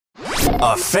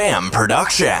A FAM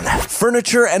production.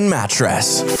 Furniture and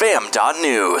mattress.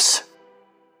 FAM.news.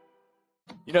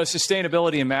 You know,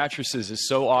 sustainability in mattresses is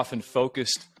so often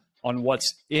focused on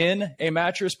what's in a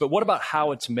mattress, but what about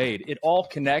how it's made? It all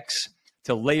connects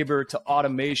to labor, to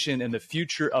automation, and the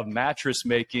future of mattress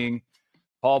making.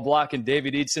 Paul Block and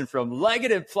David Eidson from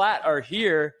Leggett & Platt are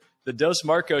here. The Dos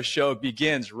Marcos Show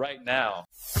begins right now.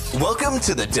 Welcome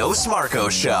to the Dos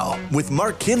Marcos Show with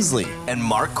Mark Kinsley and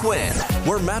Mark Quinn,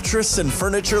 where mattress and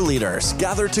furniture leaders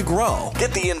gather to grow,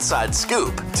 get the inside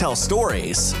scoop, tell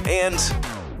stories, and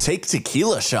take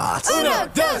tequila shots. Uno,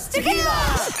 dos,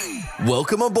 tequila!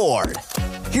 Welcome aboard.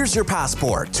 Here's your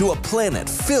passport to a planet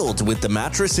filled with the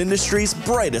mattress industry's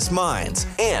brightest minds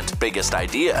and biggest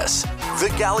ideas.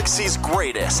 The galaxy's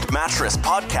greatest mattress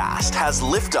podcast has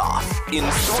liftoff in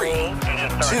 3,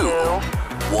 2,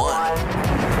 1.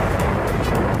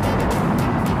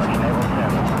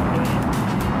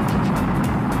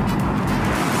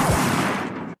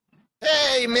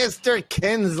 Hey, Mr.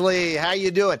 Kinsley, how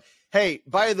you doing? Hey,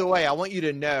 by the way, I want you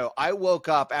to know, I woke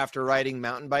up after riding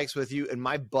mountain bikes with you, and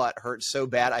my butt hurt so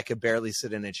bad I could barely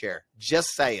sit in a chair.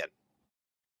 Just saying.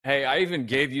 Hey, I even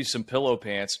gave you some pillow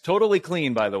pants. Totally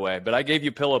clean, by the way, but I gave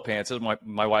you pillow pants.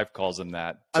 My wife calls them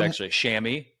that. It's actually a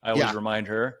chamois. I always remind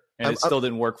her, and it still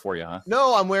didn't work for you, huh?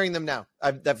 No, I'm wearing them now.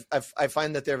 I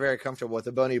find that they're very comfortable. With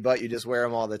a bony butt, you just wear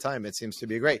them all the time. It seems to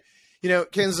be great. You know,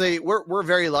 Kinsley, we're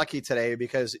very lucky today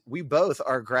because we both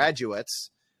are graduates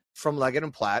from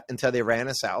Leggett & Platt until they ran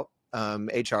us out.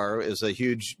 HR is a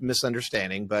huge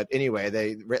misunderstanding, but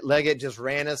anyway, Leggett just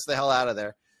ran us the hell out of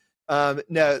there.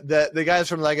 No, the guys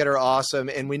from Leggett are awesome,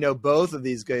 and we know both of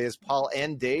these guys, Paul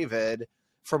and David,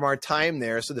 from our time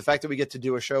there. So the fact that we get to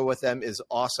do a show with them is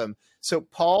awesome. So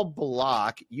Paul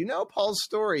Block, you know Paul's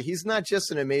story. He's not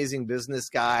just an amazing business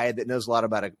guy that knows a lot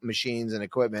about machines and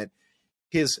equipment.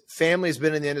 His family's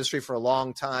been in the industry for a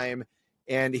long time.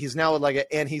 And he's now with Leggett,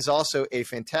 and he's also a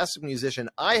fantastic musician.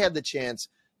 I had the chance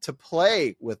to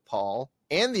play with Paul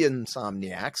and the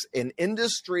Insomniacs, an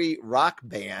industry rock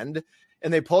band,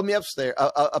 and they pulled me up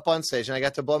on stage, and I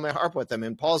got to blow my harp with them.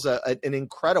 And Paul's an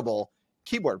incredible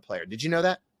keyboard player. Did you know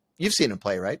that? You've seen him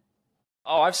play, right?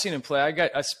 Oh, I've seen him play.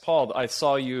 Paul, I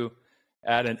saw you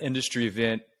at an industry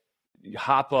event. You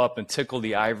hop up and tickle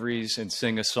the ivories and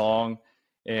sing a song.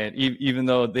 And even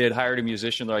though they had hired a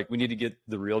musician, they're like, we need to get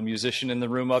the real musician in the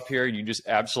room up here. You just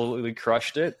absolutely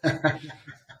crushed it.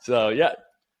 So, yeah.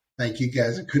 Thank you,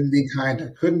 guys. It couldn't be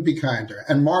kinder. Couldn't be kinder.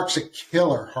 And Mark's a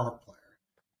killer harp player.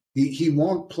 He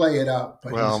won't play it up.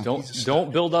 But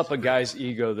don't build up a guy's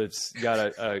ego that's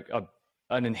got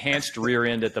an enhanced rear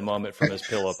end at the moment from his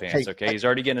pillow pants, okay? He's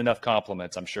already getting enough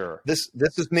compliments, I'm sure. This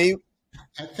is me.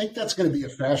 I think that's going to be a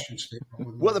fashion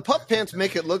statement. Well, the puff pants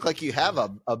make it look like you have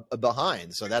a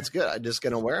behind, so that's good. I'm just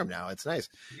going to wear them now. It's nice.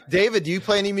 David, do you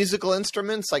play any musical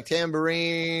instruments like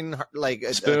tambourine, like a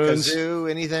kazoo,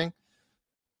 anything?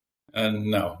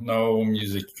 No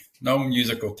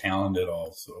musical talent at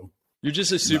all. So you're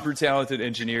just a super talented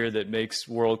engineer that makes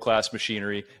world-class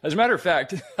machinery. As a matter of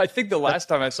fact, I think the last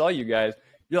time I saw you guys,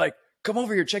 you're like, come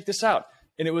over here, check this out.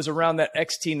 And it was around that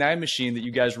XT9 machine that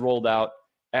you guys rolled out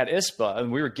at ISPA,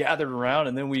 and we were gathered around,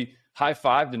 and then we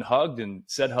high-fived and hugged and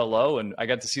said hello, and I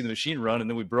got to see the machine run, and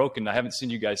then we broke, and I haven't seen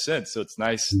you guys since. So it's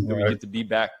nice that we get to be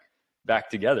back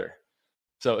together.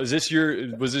 So was this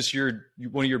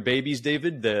one of your babies,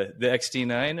 David, the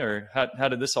XT9, or how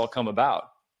did this all come about?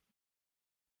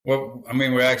 Well, I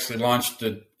mean, we actually launched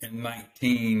it in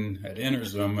 19 at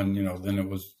Interzum, and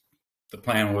then the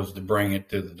plan was to bring it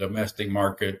to the domestic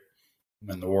market.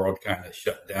 And the world kind of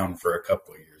shut down for a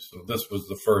couple of years. So this was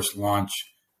the first launch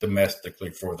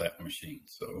domestically for that machine.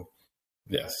 So,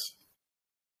 yes.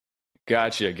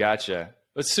 Gotcha.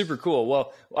 That's super cool.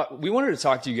 Well, we wanted to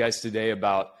talk to you guys today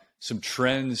about some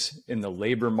trends in the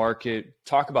labor market,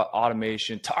 talk about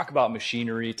automation, talk about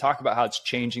machinery, talk about how it's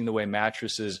changing the way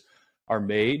mattresses are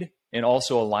made, and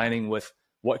also aligning with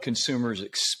what consumers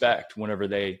expect whenever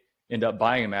they end up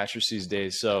buying a mattress these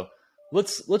days. So,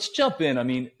 Let's jump in. I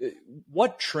mean,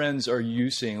 what trends are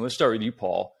you seeing? Let's start with you,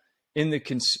 Paul, in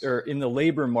the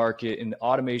labor market, in the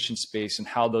automation space, and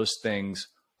how those things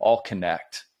all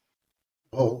connect.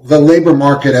 Well, the labor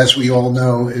market, as we all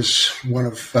know, is one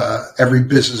of every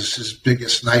business's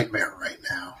biggest nightmare right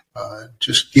now.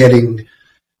 Just getting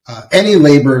any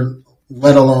labor,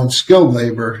 let alone skilled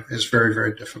labor, is very,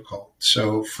 very difficult.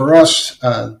 So for us,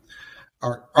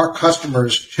 our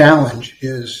customers' challenge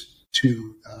is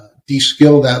to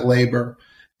de-skill that labor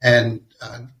and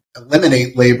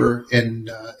eliminate labor in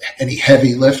any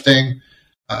heavy lifting,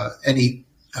 any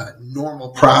normal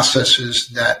processes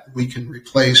that we can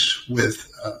replace with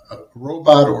a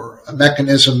robot or a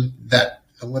mechanism that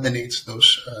eliminates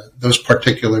those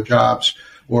particular jobs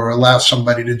or allows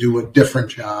somebody to do a different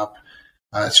job.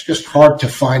 It's just hard to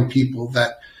find people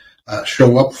that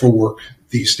show up for work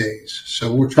these days.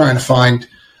 So we're trying to find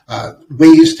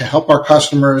ways to help our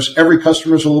customers. Every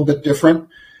customer is a little bit different.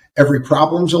 Every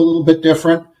problem's a little bit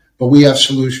different, but we have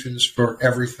solutions for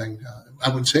everything. I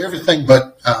wouldn't say everything,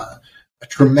 but a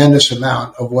tremendous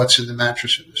amount of what's in the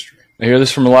mattress industry. I hear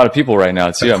this from a lot of people right now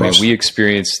too. I mean, we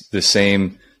experience the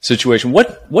same situation.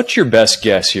 What's your best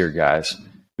guess here, guys?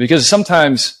 Because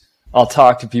sometimes I'll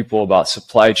talk to people about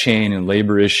supply chain and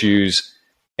labor issues,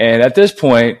 and at this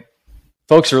point,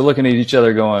 folks are looking at each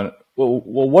other going, well,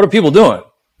 what are people doing?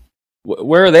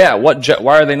 Where are they at?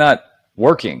 Why are they not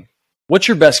working? What's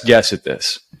your best guess at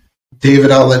this?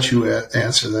 David, I'll let you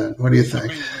answer that. What do you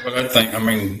think? What I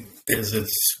think, is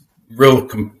it's real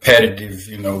competitive,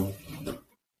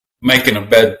 making a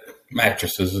bed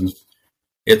mattresses, and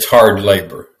it's hard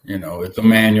labor. It's a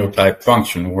manual type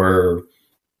function where,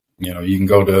 you can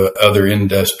go to other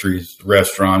industries,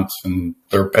 restaurants, and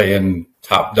they're paying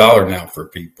top dollar now for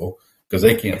people because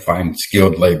they can't find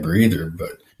skilled labor either.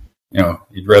 But,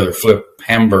 you'd rather flip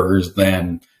hamburgers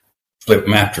than flip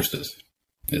mattresses.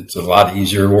 It's a lot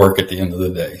easier work at the end of the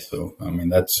day. So,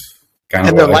 that's kind of.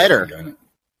 And they're lighter.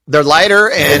 They're lighter,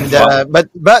 and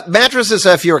but mattresses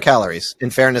have fewer calories. In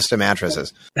fairness to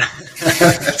mattresses,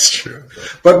 that's true.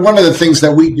 But one of the things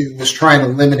that we do is try and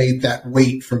eliminate that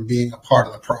weight from being a part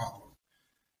of the problem.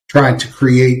 Trying to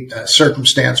create a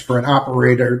circumstance for an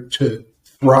operator to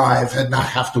thrive and not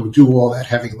have to do all that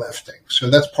heavy lifting. So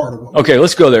that's part of what. Okay,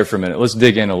 let's go there for a minute. Let's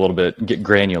dig in a little bit and get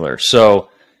granular. So,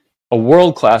 a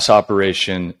world-class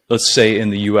operation, let's say in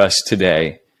the U.S.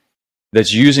 today,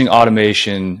 that's using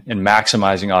automation and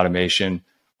maximizing automation,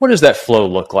 what does that flow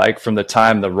look like from the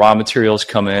time the raw materials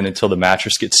come in until the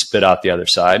mattress gets spit out the other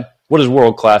side? What does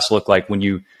world-class look like when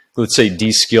you, let's say,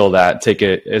 de-skill that, take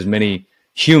as many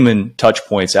human touch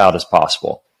points out as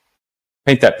possible?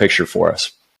 Paint that picture for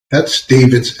us. That's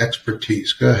David's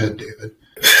expertise. Go ahead, David.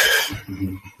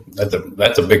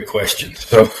 That's a big question.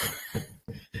 So,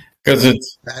 because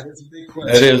that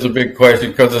is a big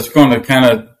question because it's going to kind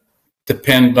of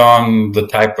depend on the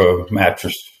type of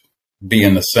mattress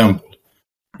being assembled.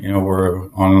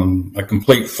 We're on a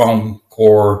complete foam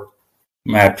core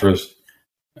mattress.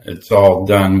 It's all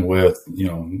done with,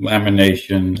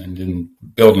 lamination and then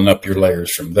building up your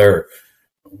layers from there.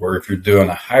 Where if you're doing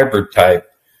a hybrid type,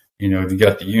 you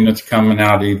got the units coming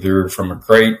out either from a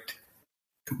crate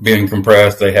being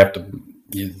compressed.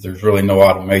 There's really no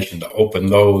automation to open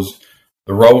those.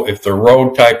 If they're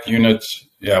roll type units,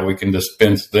 we can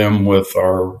dispense them with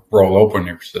our roll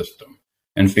opener system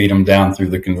and feed them down through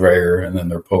the conveyor, and then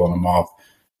they're pulling them off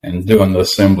and doing the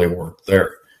assembly work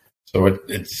there. So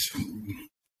it's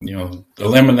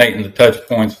eliminating the touch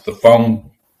points. The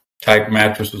foam type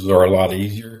mattresses are a lot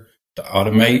easier to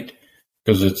automate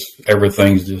because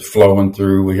everything's just flowing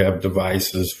through. We have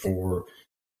devices for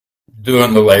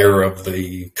doing the layer of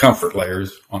the comfort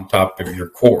layers on top of your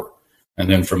core. And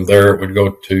then from there, it would go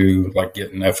to like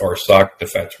getting FR socked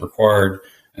if that's required.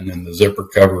 And then the zipper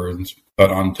cover is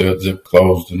put onto it, zip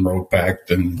closed and roll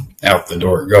packed, and out the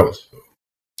door it goes.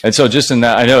 And so just in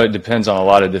that, I know it depends on a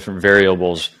lot of different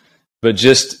variables, but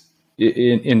just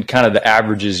in kind of the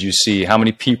averages you see, how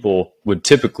many people would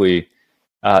typically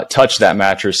touch that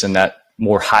mattress in that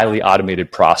more highly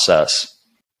automated process?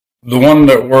 The one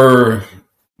that we're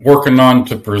working on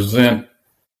to present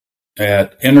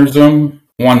at Interzum,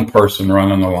 one person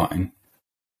running the line.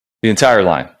 The entire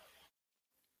line?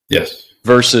 Yes.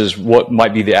 Versus what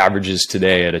might be the averages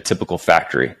today at a typical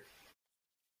factory?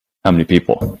 How many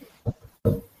people?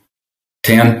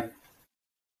 10.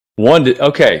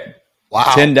 Okay.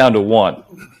 Wow. 10 down to 1.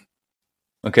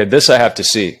 Okay, this I have to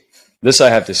see.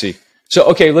 So,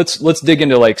 okay, let's dig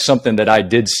into like something that I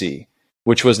did see,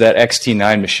 which was that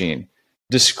XT9 machine.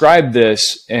 Describe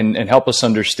this and help us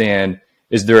understand,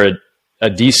 is there a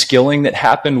de-skilling that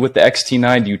happened with the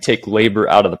XT9? Do you take labor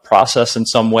out of the process in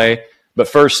some way? But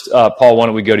first, Paul, why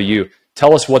don't we go to you?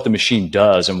 Tell us what the machine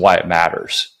does and why it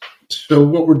matters. So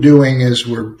what we're doing is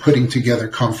we're putting together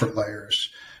comfort layers.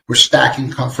 We're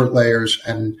stacking comfort layers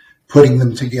and putting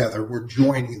them together. We're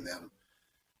joining them.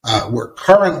 We're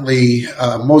currently,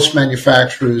 most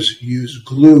manufacturers use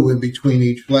glue in between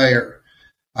each layer,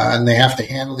 and they have to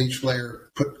handle each layer,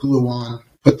 put glue on,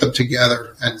 put them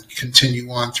together, and continue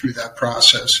on through that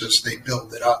process as they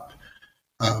build it up.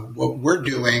 What we're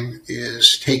doing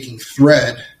is taking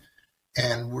thread,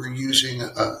 and we're using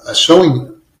a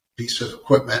sewing piece of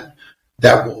equipment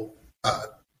that will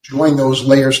join those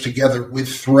layers together with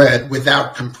thread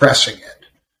without compressing it.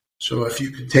 So if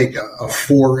you could take a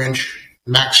 4-inch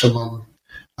maximum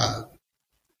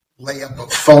layup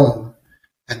of foam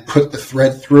and put the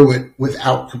thread through it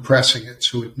without compressing it,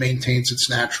 so it maintains its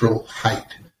natural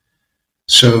height.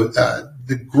 So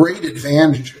the great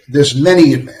advantage, there's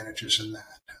many advantages in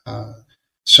that.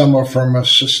 Some are from a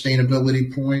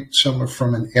sustainability point, some are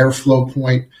from an airflow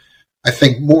point. I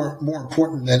think more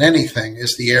important than anything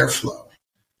is the airflow.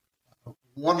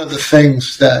 One of the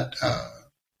things that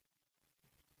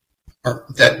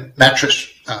that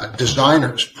mattress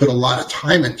designers put a lot of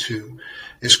time into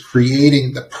is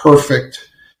creating the perfect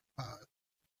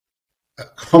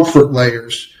comfort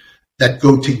layers that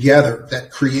go together,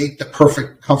 that create the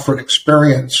perfect comfort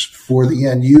experience for the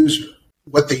end user.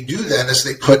 What they do then is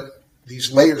they put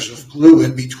these layers of glue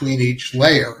in between each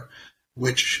layer,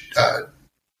 which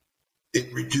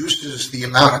it reduces the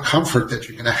amount of comfort that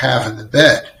you're going to have in the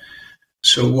bed.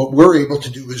 So what we're able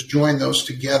to do is join those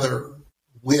together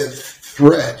with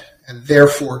thread, and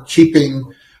therefore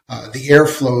keeping the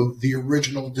airflow, the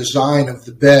original design of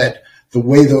the bed, the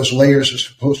way those layers are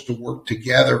supposed to work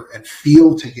together and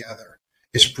feel together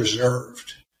is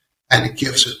preserved, and it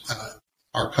gives it,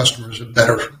 our customers a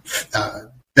better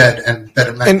bed and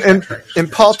better manufacturing.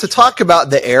 And Paul, to talk about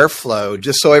the airflow,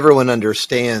 just so everyone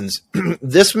understands,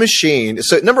 this machine,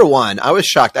 so number one, I was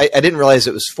shocked. I didn't realize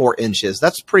it was 4 inches.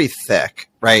 That's pretty thick,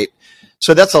 right?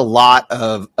 So that's a lot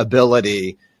of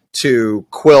ability to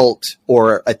quilt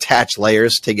or attach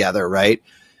layers together, right?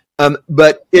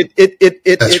 But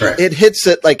it hits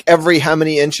it like every how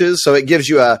many inches? So it gives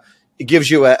you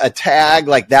a tag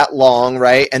like that long,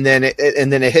 right? And then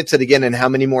it hits it again in how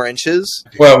many more inches?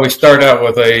 Well, we start out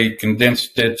with a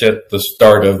condensed stitch at the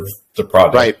start of the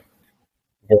product. Right.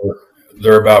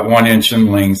 They're about 1 inch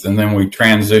in length, and then we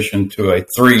transition to a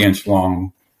 3-inch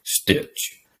long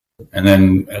stitch. And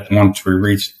then once we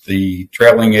reach the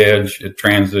trailing edge, it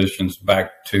transitions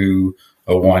back to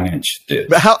a 1-inch stitch.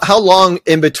 But how long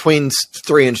in between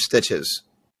 3-inch stitches?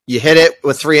 You hit it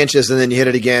with 3 inches and then you hit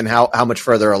it again. How much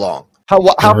further along? How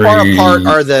far apart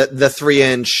are the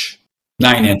 3-inch?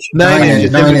 9 inches. 9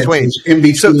 inches in between. In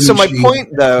between. So my point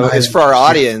though is for our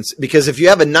audience, because if you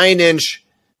have a 9-inch,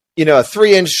 a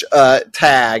 3-inch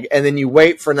tag, and then you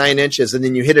wait for 9 inches and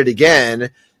then you hit it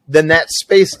again, then that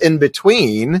space in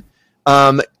between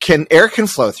air can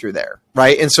flow through there,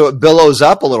 right? And so it billows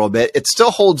up a little bit. It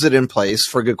still holds it in place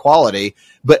for good quality,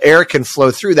 but air can flow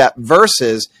through that,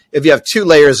 versus if you have 2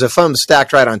 layers of foam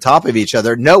stacked right on top of each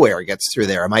other, no air gets through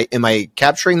there. Am I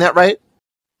capturing that right?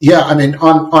 Yeah, I mean,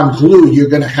 on glue, you're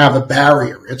going to have a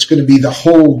barrier. It's going to be the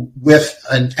whole width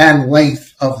and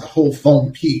length of the whole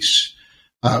foam piece.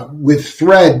 With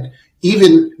thread,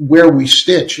 even where we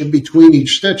stitch, in between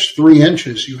each stitch, 3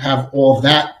 inches, you have all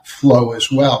that flow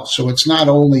as well. So it's not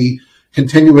only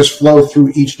continuous flow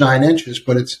through each 9 inches,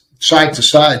 but it's side to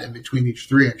side in between each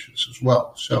 3 inches as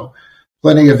well. So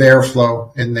plenty of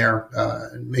airflow in there.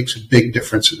 It makes a big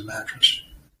difference in the mattress.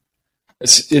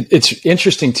 It's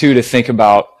interesting, too, to think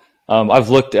about. I've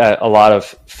looked at a lot of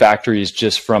factories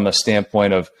just from a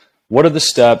standpoint of what are the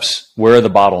steps, where are the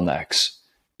bottlenecks?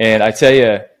 And I tell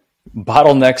you,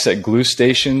 bottlenecks at glue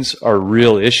stations are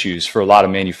real issues for a lot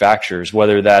of manufacturers,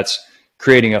 whether that's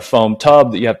creating a foam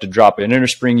tub that you have to drop an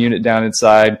innerspring unit down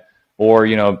inside, or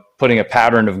putting a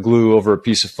pattern of glue over a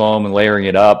piece of foam and layering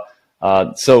it up.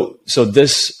 So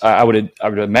this, I would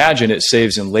imagine it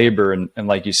saves in labor, and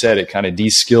like you said, it kind of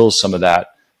de-skills some of that.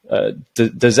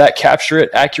 Does that capture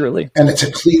it accurately? And it's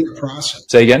a cleaner process.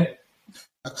 Say again?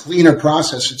 A cleaner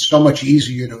process. It's so much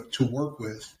easier to work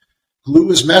with.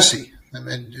 Glue is messy. I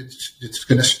mean, it's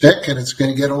going to stick, and it's going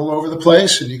to get all over the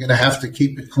place, and you're going to have to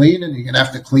keep it clean, and you're going to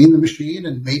have to clean the machine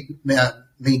and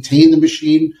maintain the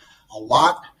machine a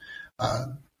lot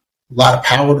of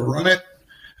power to run it.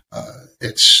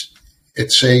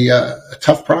 It's a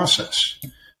tough process.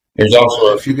 There's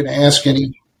also, if you're going to ask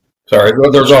any,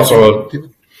 there's also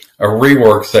a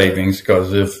rework savings,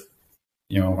 because if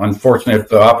unfortunately, if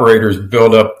the operators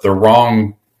build up the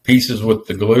wrong pieces with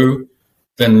the glue,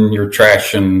 then you're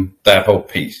trashing that whole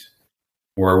piece.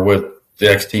 Where with the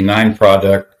XT9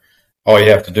 product, all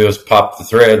you have to do is pop the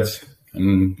threads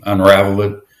and unravel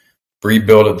it,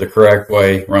 rebuild it the correct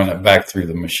way, run it back through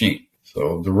the machine.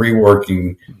 So the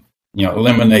reworking,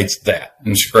 eliminates that,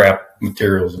 and scrap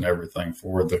materials and everything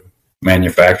for the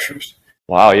manufacturers.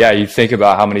 Wow. Yeah. You think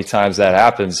about how many times that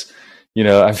happens.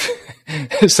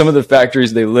 Some of the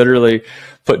factories, they literally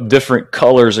put different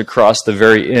colors across the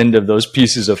very end of those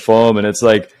pieces of foam. And it's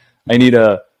like, I need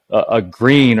a a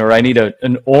green, or I need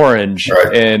an orange.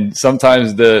 Right. And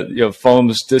sometimes the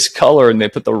foams discolor and they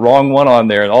put the wrong one on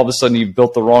there, and all of a sudden you've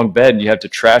built the wrong bed and you have to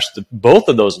trash both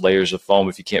of those layers of foam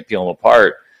if you can't peel them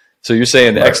apart. So you're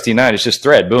saying the XT9 is just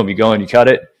thread. Boom, you go and you cut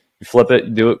it, you flip it,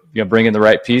 you do it, bring in the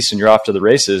right piece, and you're off to the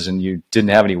races, and you didn't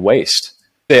have any waste.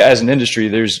 As an industry,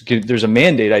 there's a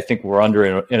mandate I think we're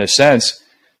under in a sense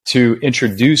to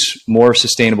introduce more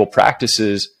sustainable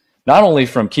practices, not only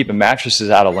from keeping mattresses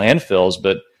out of landfills,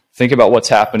 but think about what's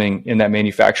happening in that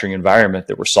manufacturing environment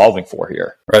that we're solving for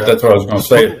here. Right. That's what I was going to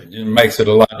say. It makes it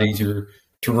a lot easier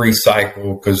to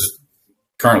recycle, because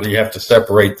currently you have to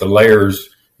separate the layers,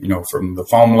 from the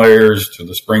foam layers to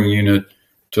the spring unit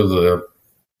to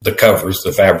the covers,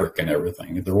 the fabric and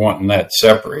everything. They're wanting that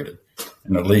separated.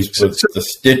 And at least with the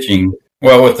stitching,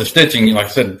 like I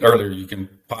said earlier, you can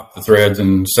pop the threads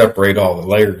and separate all the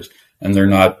layers, and they're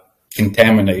not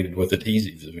contaminated with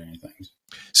adhesives or anything.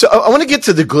 So I want to get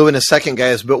to the glue in a second,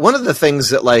 guys. But one of the things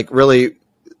that really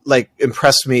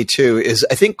impressed me too is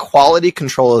I think quality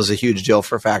control is a huge deal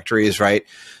for factories, right?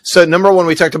 So number one,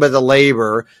 we talked about the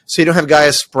labor. So you don't have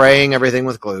guys spraying everything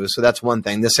with glue. So that's one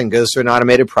thing. This thing goes through an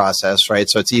automated process, right?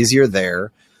 So it's easier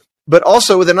there. But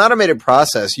also with an automated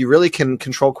process, you really can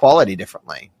control quality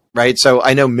differently, right? So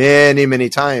I know many, many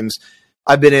times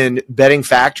I've been in bedding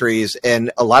factories,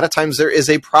 and a lot of times there is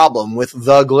a problem with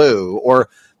the glue, or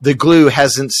the glue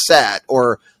hasn't set,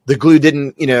 or the glue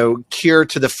didn't, cure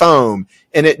to the foam,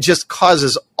 and it just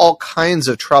causes all kinds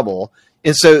of trouble.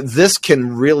 And so this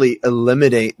can really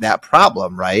eliminate that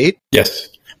problem, right? Yes.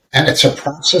 And it's a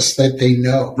process that they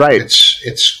know. Right.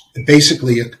 It's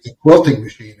basically a quilting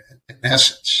machine in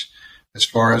essence, as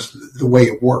far as the way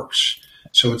it works.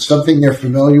 So it's something they're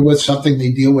familiar with, something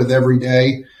they deal with every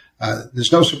day.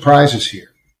 There's no surprises here.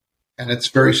 And it's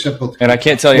very simple. And I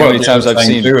can't tell you how many times I've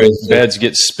seen beds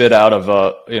get spit out of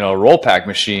a roll pack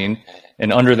machine,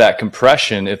 and under that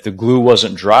compression, if the glue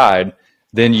wasn't dried,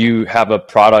 then you have a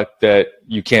product that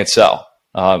you can't sell.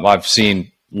 I've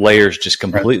seen layers just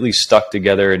completely stuck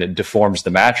together, and it deforms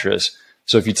the mattress.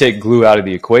 So if you take glue out of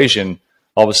the equation,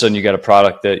 all of a sudden you got a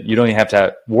product that you don't even have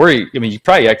to worry. I mean, you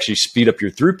probably actually speed up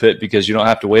your throughput because you don't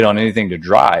have to wait on anything to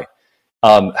dry.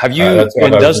 Have you?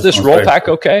 And does this roll pack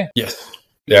okay? Yes.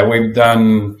 Yeah, we've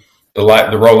done the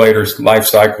Rollator's life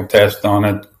cycle test on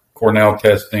it, Cornell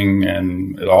testing,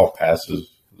 and it all passes.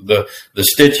 The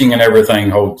stitching and everything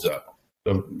holds up.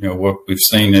 So, what we've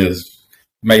seen is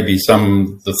maybe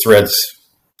the threads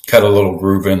cut a little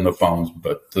groove in the foams,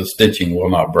 but the stitching will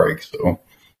not break. So,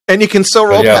 and you can still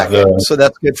roll pack it, so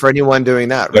that's good for anyone doing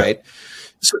that, right?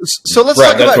 So let's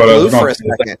talk about glue for a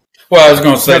second. Well, I was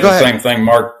going to say same thing,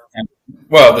 Mark.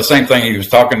 Well, the same thing he was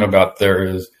talking about there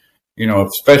is,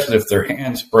 especially if they're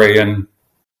hand spraying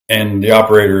and the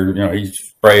operator, he's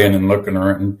spraying and looking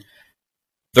around,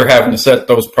 they're having to set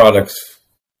those products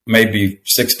maybe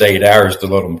 6 to 8 hours to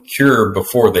let them cure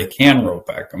before they can roll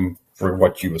pack them, for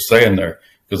what you were saying there.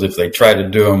 Because if they try to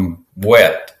do them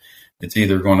wet, it's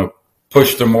either going to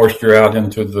push the moisture out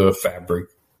into the fabric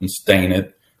and stain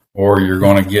it, or you're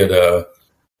going to get a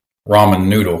ramen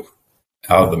noodle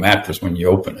out of the mattress when you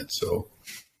open it. So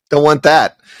don't want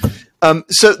that.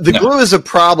 So the glue is a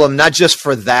problem, not just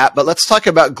for that, but let's talk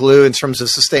about glue in terms of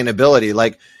sustainability.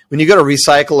 Like when you go to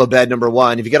recycle a bed, number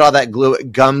one, if you get all that glue,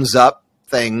 it gums up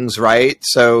things, right?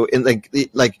 So in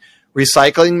like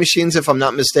recycling machines, if I'm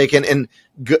not mistaken,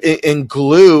 and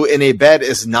glue in a bed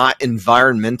is not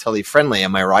environmentally friendly.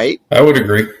 Am I right? I would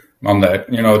agree on that.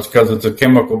 It's because it's a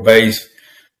chemical base.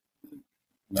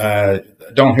 I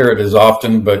don't hear it as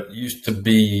often, but used to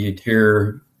be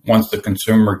here once the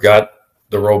consumer got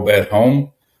the roll bed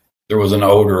home, there was an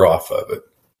odor off of it,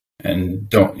 and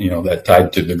that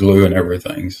tied to the glue and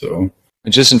everything. So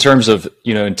just in terms of,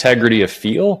 integrity of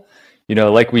feel,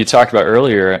 like we talked about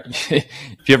earlier,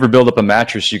 if you ever build up a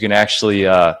mattress, you can actually,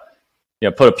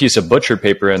 put a piece of butcher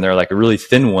paper in there, like a really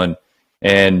thin one,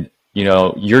 and,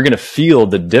 you're going to feel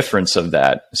the difference of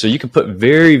that. So you can put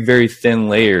very, very thin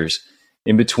layers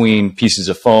in between pieces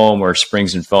of foam or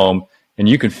springs and foam, and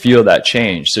you can feel that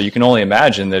change. So you can only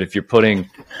imagine that if you're putting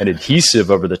an adhesive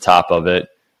over the top of it,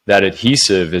 that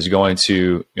adhesive is going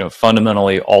to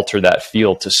fundamentally alter that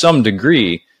feel to some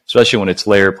degree, especially when it's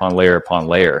layer upon layer upon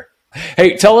layer.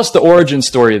 Hey, tell us the origin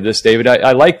story of this, David.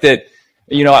 I like that.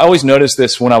 I always noticed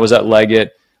this when I was at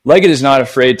Leggett. Leggett is not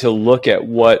afraid to look at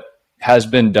what has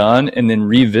been done and then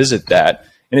revisit that.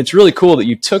 And it's really cool that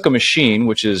you took a machine,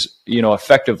 which is,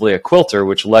 effectively a quilter,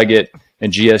 which Leggett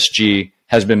and GSG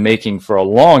has been making for a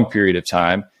long period of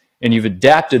time, and you've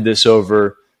adapted this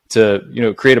over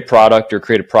to, create a product or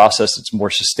create a process that's more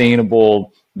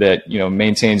sustainable, that,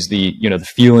 maintains the, the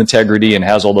fuel integrity and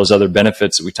has all those other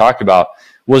benefits that we talked about.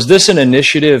 Was this an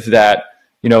initiative that,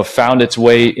 found its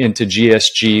way into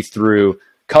GSG through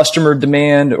customer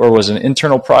demand, or was it an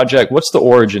internal project? What's the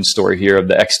origin story here of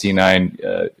the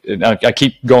XT9? I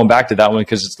keep going back to that one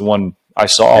because it's the one I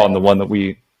saw and the one that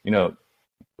we,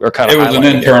 are kind of. It was an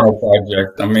internal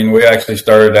project. I mean, we actually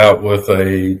started out with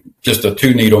just a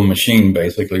 2-needle machine,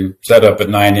 basically set up at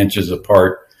 9 inches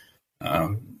apart.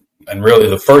 And really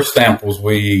the first samples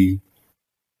we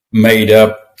made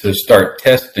up to start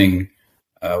testing,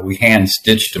 we hand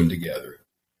stitched them together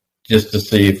just to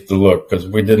see if the look, because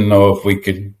we didn't know if we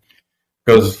could,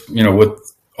 because, with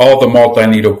all the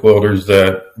multi-needle quilters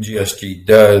that GSG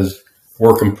does,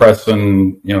 we're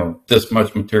compressing, this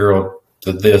much material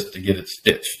to this to get it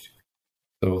stitched.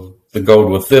 So the goal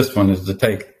with this one is to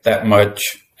take that much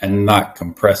and not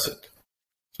compress it.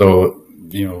 So,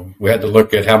 we had to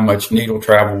look at how much needle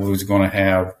travel we was going to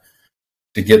have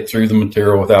to get through the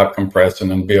material without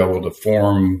compressing and be able to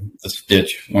form the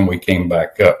stitch when we came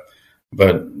back up.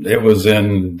 But it was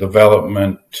in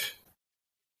development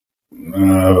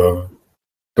 3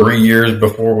 years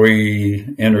before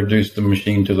we introduced the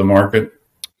machine to the market.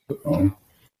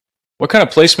 What kind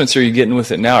of placements are you getting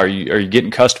with it now? Are you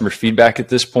getting customer feedback at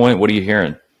this point? What are you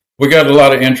hearing? We got a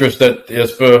lot of interest at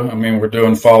ISPA. I mean, we're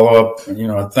doing follow-up.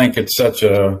 I think it's such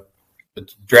a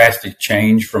drastic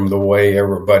change from the way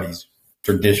everybody's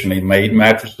traditionally made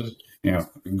mattresses.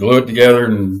 Glue it together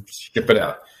and ship it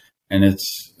out. And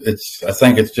I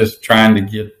think it's just trying to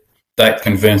get that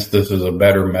convinced this is a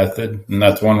better method. And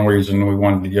that's one reason we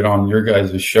wanted to get on your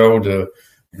guys' show to,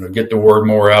 get the word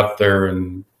more out there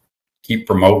and keep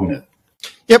promoting it.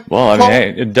 Yep. Well,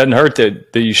 hey, it doesn't hurt that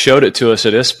you showed it to us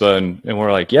at ISPA, and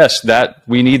we're like, yes, that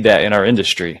we need that in our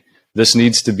industry. This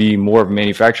needs to be more of a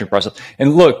manufacturing process.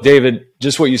 And look, David,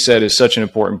 just what you said is such an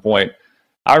important point.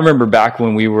 I remember back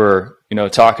when we were,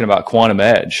 talking about Quantum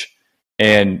Edge,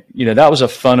 and, that was a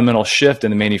fundamental shift in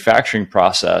the manufacturing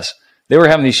process. They were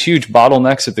having these huge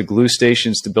bottlenecks at the glue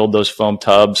stations to build those foam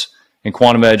tubs, and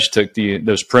Quantum Edge took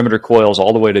those perimeter coils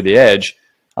all the way to the edge.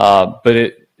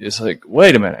 But it's like,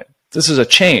 wait a minute, this is a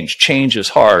change. Change is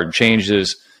hard. Change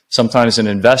is sometimes an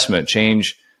investment.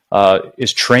 Change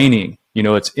is training.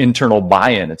 It's internal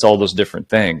buy-in. It's all those different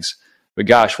things. But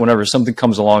gosh, whenever something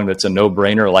comes along that's a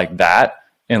no-brainer like that,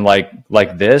 and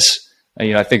like this,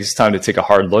 I think it's time to take a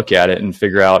hard look at it and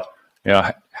figure out,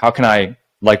 how can I,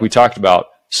 like we talked about,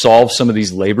 solve some of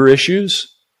these labor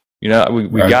issues? We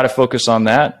got to focus on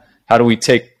that. How do we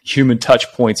take human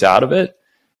touch points out of it?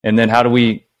 And then how do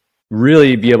we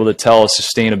really be able to tell a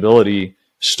sustainability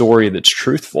story that's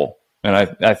truthful? And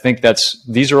I think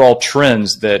these are all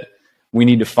trends that we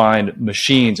need to find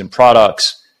machines and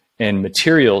products and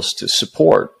materials to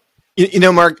support.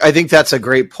 Mark, I think that's a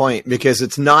great point, because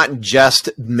it's not just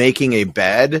making a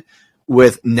bed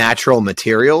with natural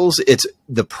materials. It's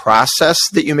the process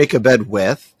that you make a bed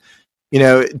with.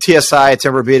 TSI,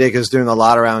 Tempur-Pedic, is doing a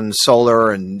lot around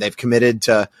solar, and they've committed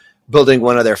to building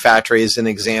one of their factories. An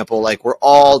example, like we're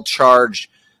all charged,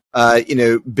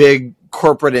 big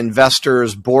corporate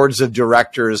investors, boards of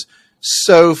directors,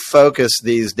 so focused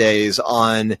these days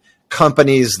on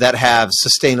companies that have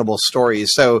sustainable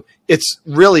stories. So it's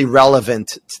really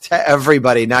relevant to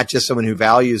everybody, not just someone who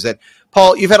values it.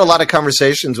 Paul, you've had a lot of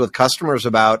conversations with customers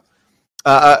about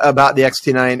the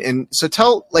XT9. And so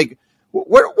tell,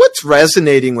 what's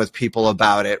resonating with people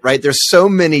about it, right? There's so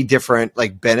many different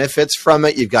benefits from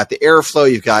it. You've got the airflow,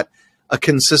 you've got a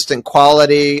consistent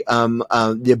quality,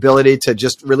 the ability to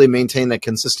just really maintain a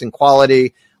consistent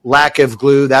quality, lack of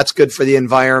glue, that's good for the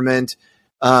environment.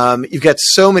 You've got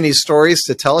so many stories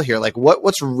to tell here.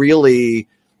 What's really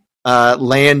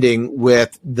landing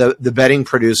with the bedding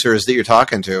producers that you're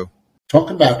talking to?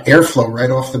 Talking about airflow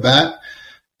right off the bat,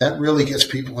 that really gets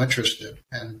people interested.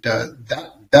 And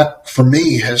that for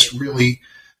me has really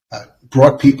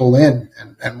brought people in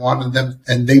and wanted them,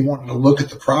 and they wanted to look at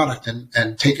the product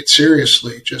and take it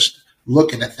seriously, just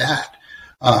looking at that.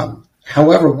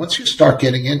 However, once you start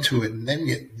getting into it, and then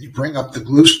you bring up the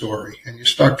glue story, and you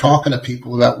start talking to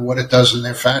people about what it does in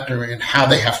their factory and how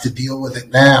they have to deal with it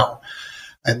now,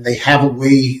 and they have a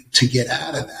way to get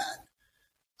out of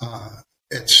that,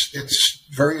 it's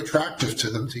very attractive to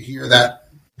them to hear that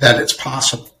it's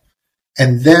possible.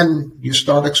 And then you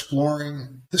start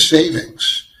exploring the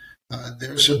savings.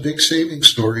 There's a big savings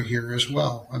story here as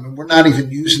well. I mean, we're not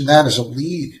even using that as a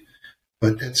lead.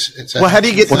 But it's well, how do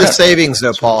you get to the savings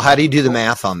though, Paul? How do you do the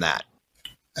math on that?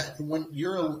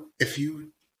 If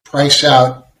you price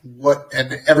out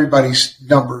and everybody's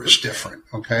number is different,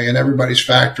 okay, and everybody's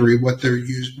factory, what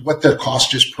their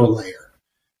cost is per layer.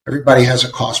 Everybody has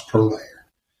a cost per layer.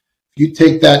 If you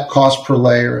take that cost per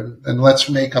layer and let's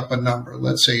make up a number.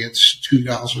 Let's say it's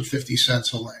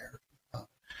 $2.50 a layer.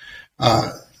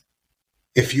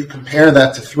 If you compare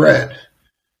that to thread,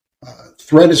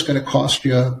 thread is going to cost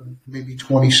you maybe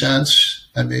 20 cents.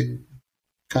 I mean,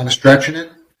 kind of stretching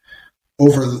it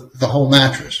over the whole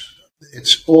mattress.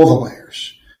 It's all the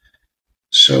layers.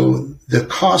 So the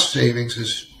cost savings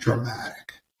is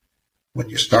dramatic when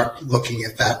you start looking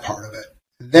at that part of it.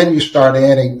 And then you start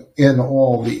adding in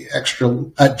all the extra,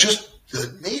 just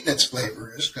the maintenance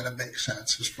labor is going to make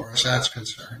sense as far as that's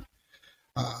concerned.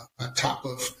 On top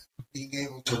of being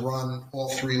able to run all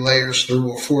 3 layers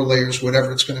through, or 4 layers,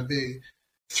 whatever it's going to be,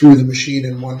 through the machine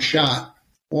in one shot.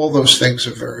 All those things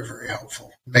are very, very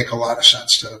helpful. Make a lot of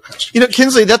sense to the customer. You know,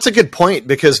 Kinsley, that's a good point,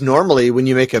 because normally when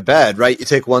you make a bed, right, you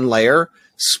take 1 layer,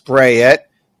 spray it,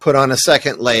 put on a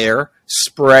 2nd layer,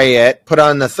 spray it, put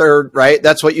on the 3rd, right?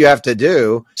 That's what you have to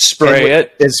do. Spray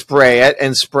it. And spray it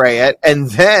and spray it. And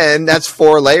then that's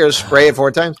 4 layers, spray it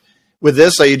 4 times. With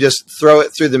this, so you just throw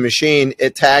it through the machine,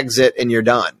 it tags it, and you're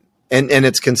done. And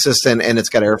it's consistent, and it's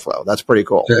got airflow. That's pretty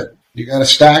cool. You got to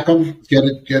stack them, get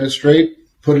it straight,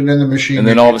 put it in the machine. And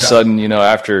then all of a sudden, you know,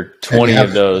 after 20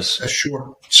 of those, a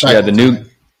short cycle the new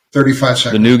 35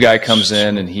 seconds. The new guy comes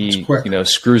in and he, you know,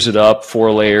 screws it up,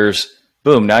 4 layers.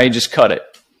 Boom. Now you just cut it,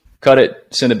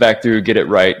 send it back through, get it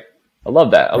right. I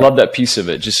love that. I love that piece of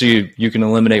it, just so you can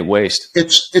eliminate waste.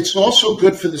 It's also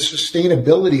good for the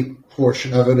sustainability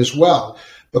portion of it as well,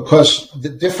 because the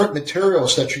different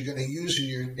materials that you're going to use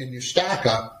in your stack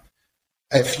up,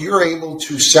 if you're able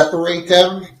to separate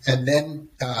them and then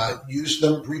use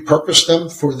them, repurpose them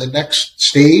for the next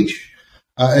stage,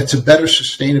 it's a better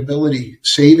sustainability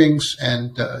savings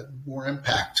and more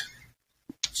impact.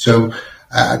 So,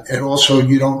 and also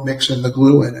you don't mix in the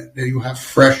glue in it. You have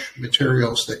fresh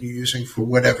materials that you're using for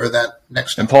whatever that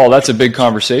next. And Paul, that's a big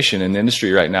conversation in the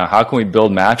industry right now. How can we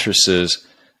build mattresses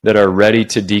that are ready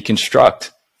to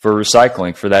deconstruct for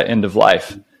recycling for that end of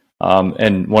life?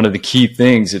 And one of the key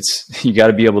things, you got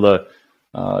to be able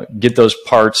to get those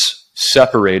parts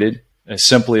separated as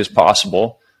simply as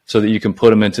possible, so that you can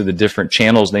put them into the different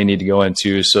channels they need to go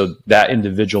into, so that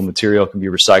individual material can be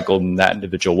recycled in that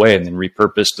individual way and then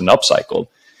repurposed and upcycled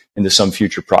into some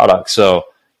future product. So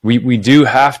we do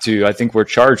have to, I think we're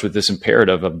charged with this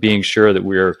imperative of being sure that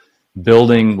we're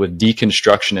building with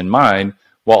deconstruction in mind,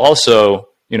 while also,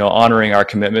 you know, honoring our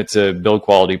commitment to build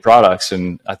quality products.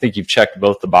 And I think you've checked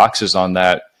both the boxes on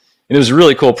that. And it was a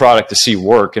really cool product to see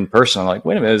work in person. I'm like,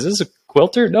 wait a minute, is this a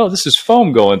quilter? No, this is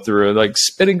foam going through, like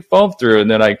spitting foam through. And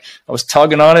then I was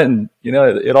tugging on it, and, you know,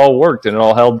 it all worked and it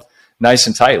all held nice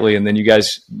and tightly. And then you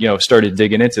guys, you know, started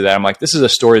digging into that. I'm like, this is a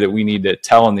story that we need to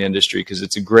tell in the industry, because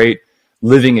it's a great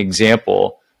living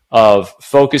example of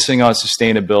focusing on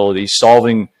sustainability,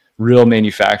 solving real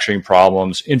manufacturing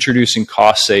problems, introducing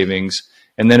cost savings,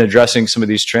 and then addressing some of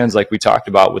these trends like we talked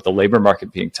about with the labor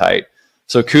market being tight.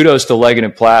 So kudos to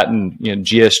Leggett & Platt and, you know,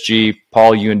 GSG,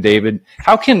 Paul, you and David.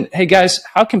 Hey guys,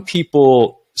 how can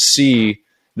people see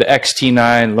the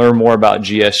XT9, learn more about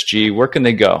GSG? Where can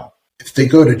they go? If they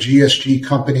go to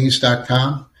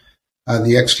gsgcompanies.com, the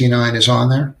XT9 is on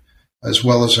there, as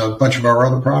well as a bunch of our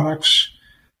other products.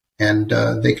 And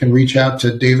they can reach out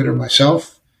to David or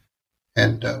myself,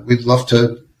 and we'd love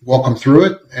to walk them through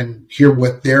it and hear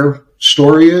what their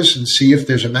story is and see if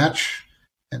there's a match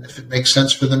and if it makes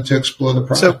sense for them to explore the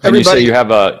product. So and you say you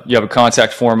have a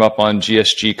contact form up on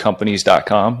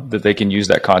gsgcompanies.com that they can use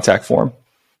that contact form?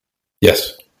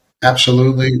 Yes.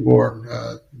 Absolutely.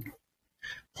 Or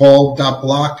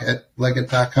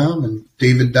paul.block@leggett.com and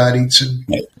david.eatson.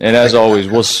 And as always,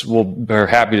 we're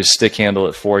happy to stick handle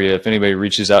it for you. If anybody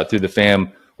reaches out through the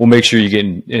fam, we'll make sure you get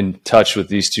in touch with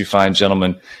these two fine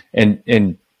gentlemen.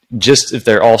 And just if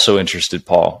they're also interested,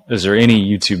 Paul, is there any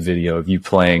YouTube video of you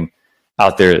playing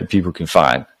out there that people can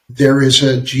find? There is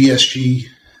a GSG.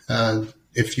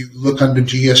 If you look under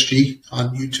GSG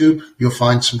on YouTube, you'll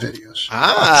find some videos.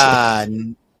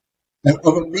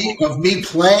 Of me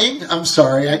playing? I'm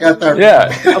sorry, I got that.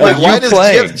 Yeah. I'm like, why does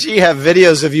GFG have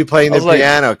videos of you playing the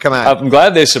piano? Come on. I'm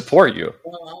glad they support you.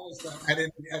 Well, I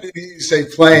didn't even say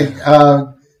playing.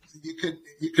 You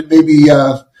could maybe,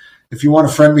 if you want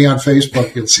to friend me on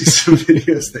Facebook, you'll see some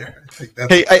videos there.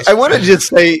 I want to just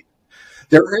say,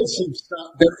 there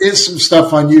is some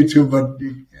stuff on YouTube, but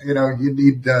you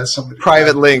need some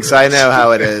private links. I know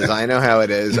how it is.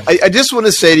 I just want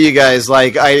to say to you guys,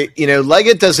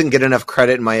 Leggett doesn't get enough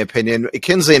credit, in my opinion.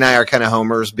 Kinsley and I are kind of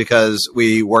homers because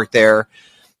we work there,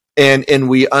 and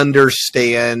we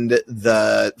understand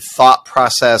the thought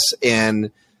process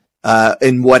and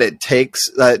what it takes.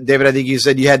 David, I think you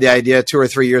said you had the idea 2 or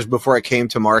 3 years before it came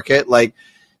to market. Like,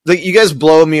 you guys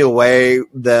blow me away.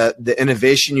 The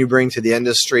innovation you bring to the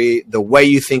industry, the way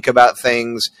you think about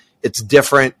things, it's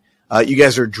different. You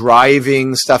guys are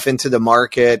driving stuff into the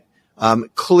market,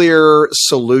 clear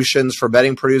solutions for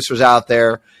bedding producers out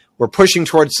there. We're pushing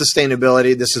towards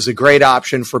sustainability. This is a great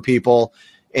option for people.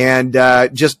 And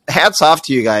just hats off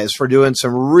to you guys for doing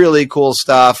some really cool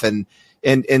stuff and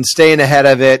staying ahead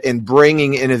of it and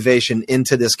bringing innovation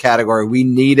into this category. We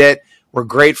need it. We're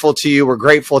grateful to you. We're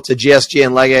grateful to GSG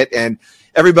and Leggett. And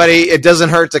everybody, it doesn't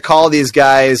hurt to call these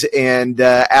guys and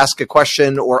ask a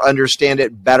question or understand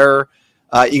it better.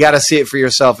 You got to see it for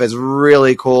yourself. It's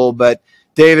really cool. But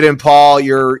David and Paul,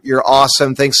 you're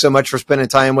awesome. Thanks so much for spending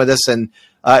time with us. And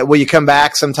will you come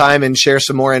back sometime and share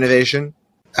some more innovation?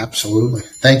 Absolutely.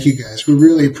 Thank you, guys. We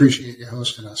really appreciate you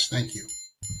hosting us. Thank you.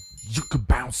 You could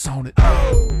bounce on it.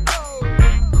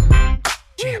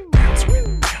 Yeah, bounce with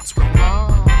it, bounce with it.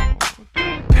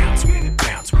 Bounce with it,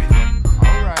 bounce with it.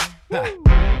 All right.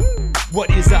 What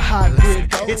is a hybrid?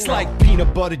 It's like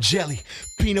peanut butter jelly,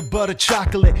 peanut butter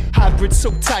chocolate. Hybrid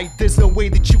so tight, there's no way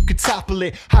that you could topple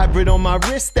it. Hybrid on my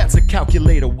wrist, that's a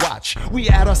calculator watch. We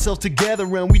add ourselves together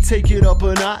and we take it up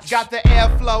a notch. Got the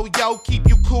airflow, yo, keep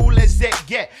you cool as it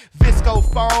get. Visco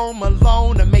foam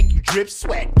alone to make you drip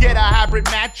sweat. Get a hybrid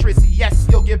mattress, yes,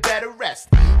 you'll get better rest.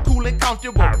 Cool and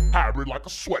comfortable, hybrid like a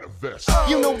sweater vest.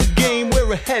 You know the game,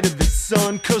 we're ahead of the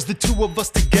sun. Cause the two of us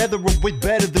together are way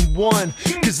better than one.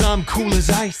 Cause I'm cool as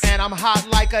ice and I'm hot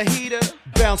like a heater.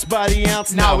 Bounce by the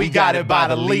ounce, now we got it by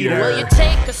the liter. Well, you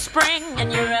take a spring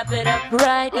and you wrap it up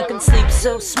right. You can sleep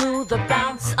so smooth or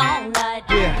bounce all night.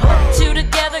 Yeah. Put two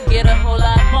together, get a whole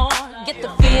lot more. Get the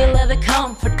feel of the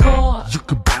comfort core. You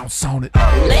can bounce on it.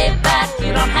 Lay back,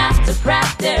 you don't have to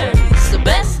practice. The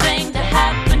best thing to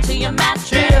happen to your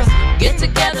mattress. Yeah. Get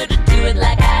together to do it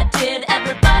like I did.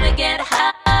 Everybody get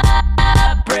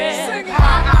hybrid. Sing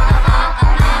hybrid.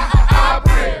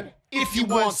 If you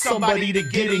want somebody to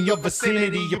get in your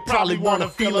vicinity, you probably want to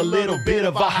feel a little bit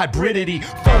of a hybridity.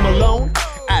 Foam alone,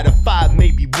 out of 5,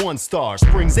 maybe 1 star.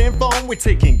 Springs and foam, we're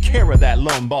taking care of that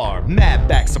lumbar. Mad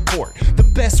back support, the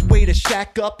best way to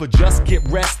shack up or just get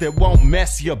rest that won't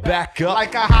mess your back up.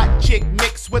 Like a hot chick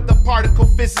mixed with a particle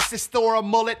physicist or a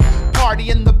mullet. Party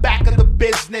in the back of the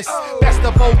business. Best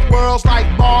of both worlds like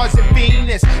Mars and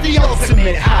Venus. The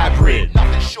ultimate hybrid.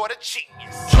 Nothing short of genius.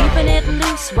 Keeping it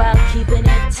loose while keeping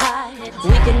it tight.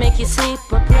 We can make you sleep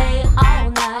or play all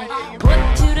night. Put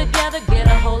two together, get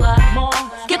a whole lot more.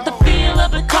 Get the feel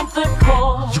of the comfort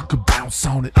core. You can bounce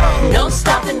on it. No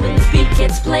stopping when the beat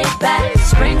gets played back.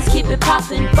 Springs keep it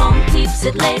popping, foam keeps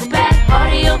it laid back.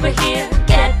 Party over here,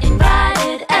 get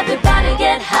invited. Everybody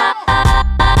get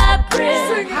hybrid.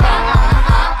 Sing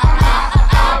hybrid.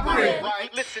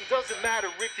 Listen, doesn't matter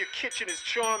if your kitchen is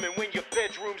charming when your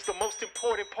bedroom's the most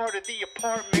important part of the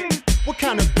apartment. What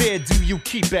kind of bed do you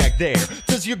keep back there?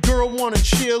 Does your girl want to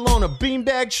chill on a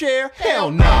beanbag chair? Hell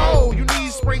no! You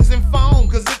need springs and foam,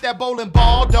 cause if that bowling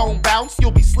ball don't bounce, you'll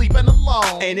be sleeping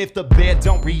alone. And if the bed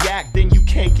don't react, then you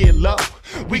can't get low.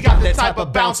 We got that type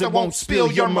of bounce that won't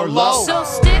spill your Merlot. So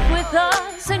stick with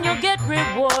us and you'll get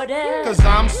rewarded. Cause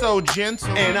I'm so gentle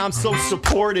and I'm so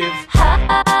supportive.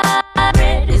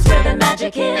 Hybrid is where the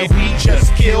magic is. And we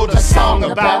just killed a song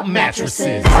about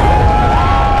mattresses.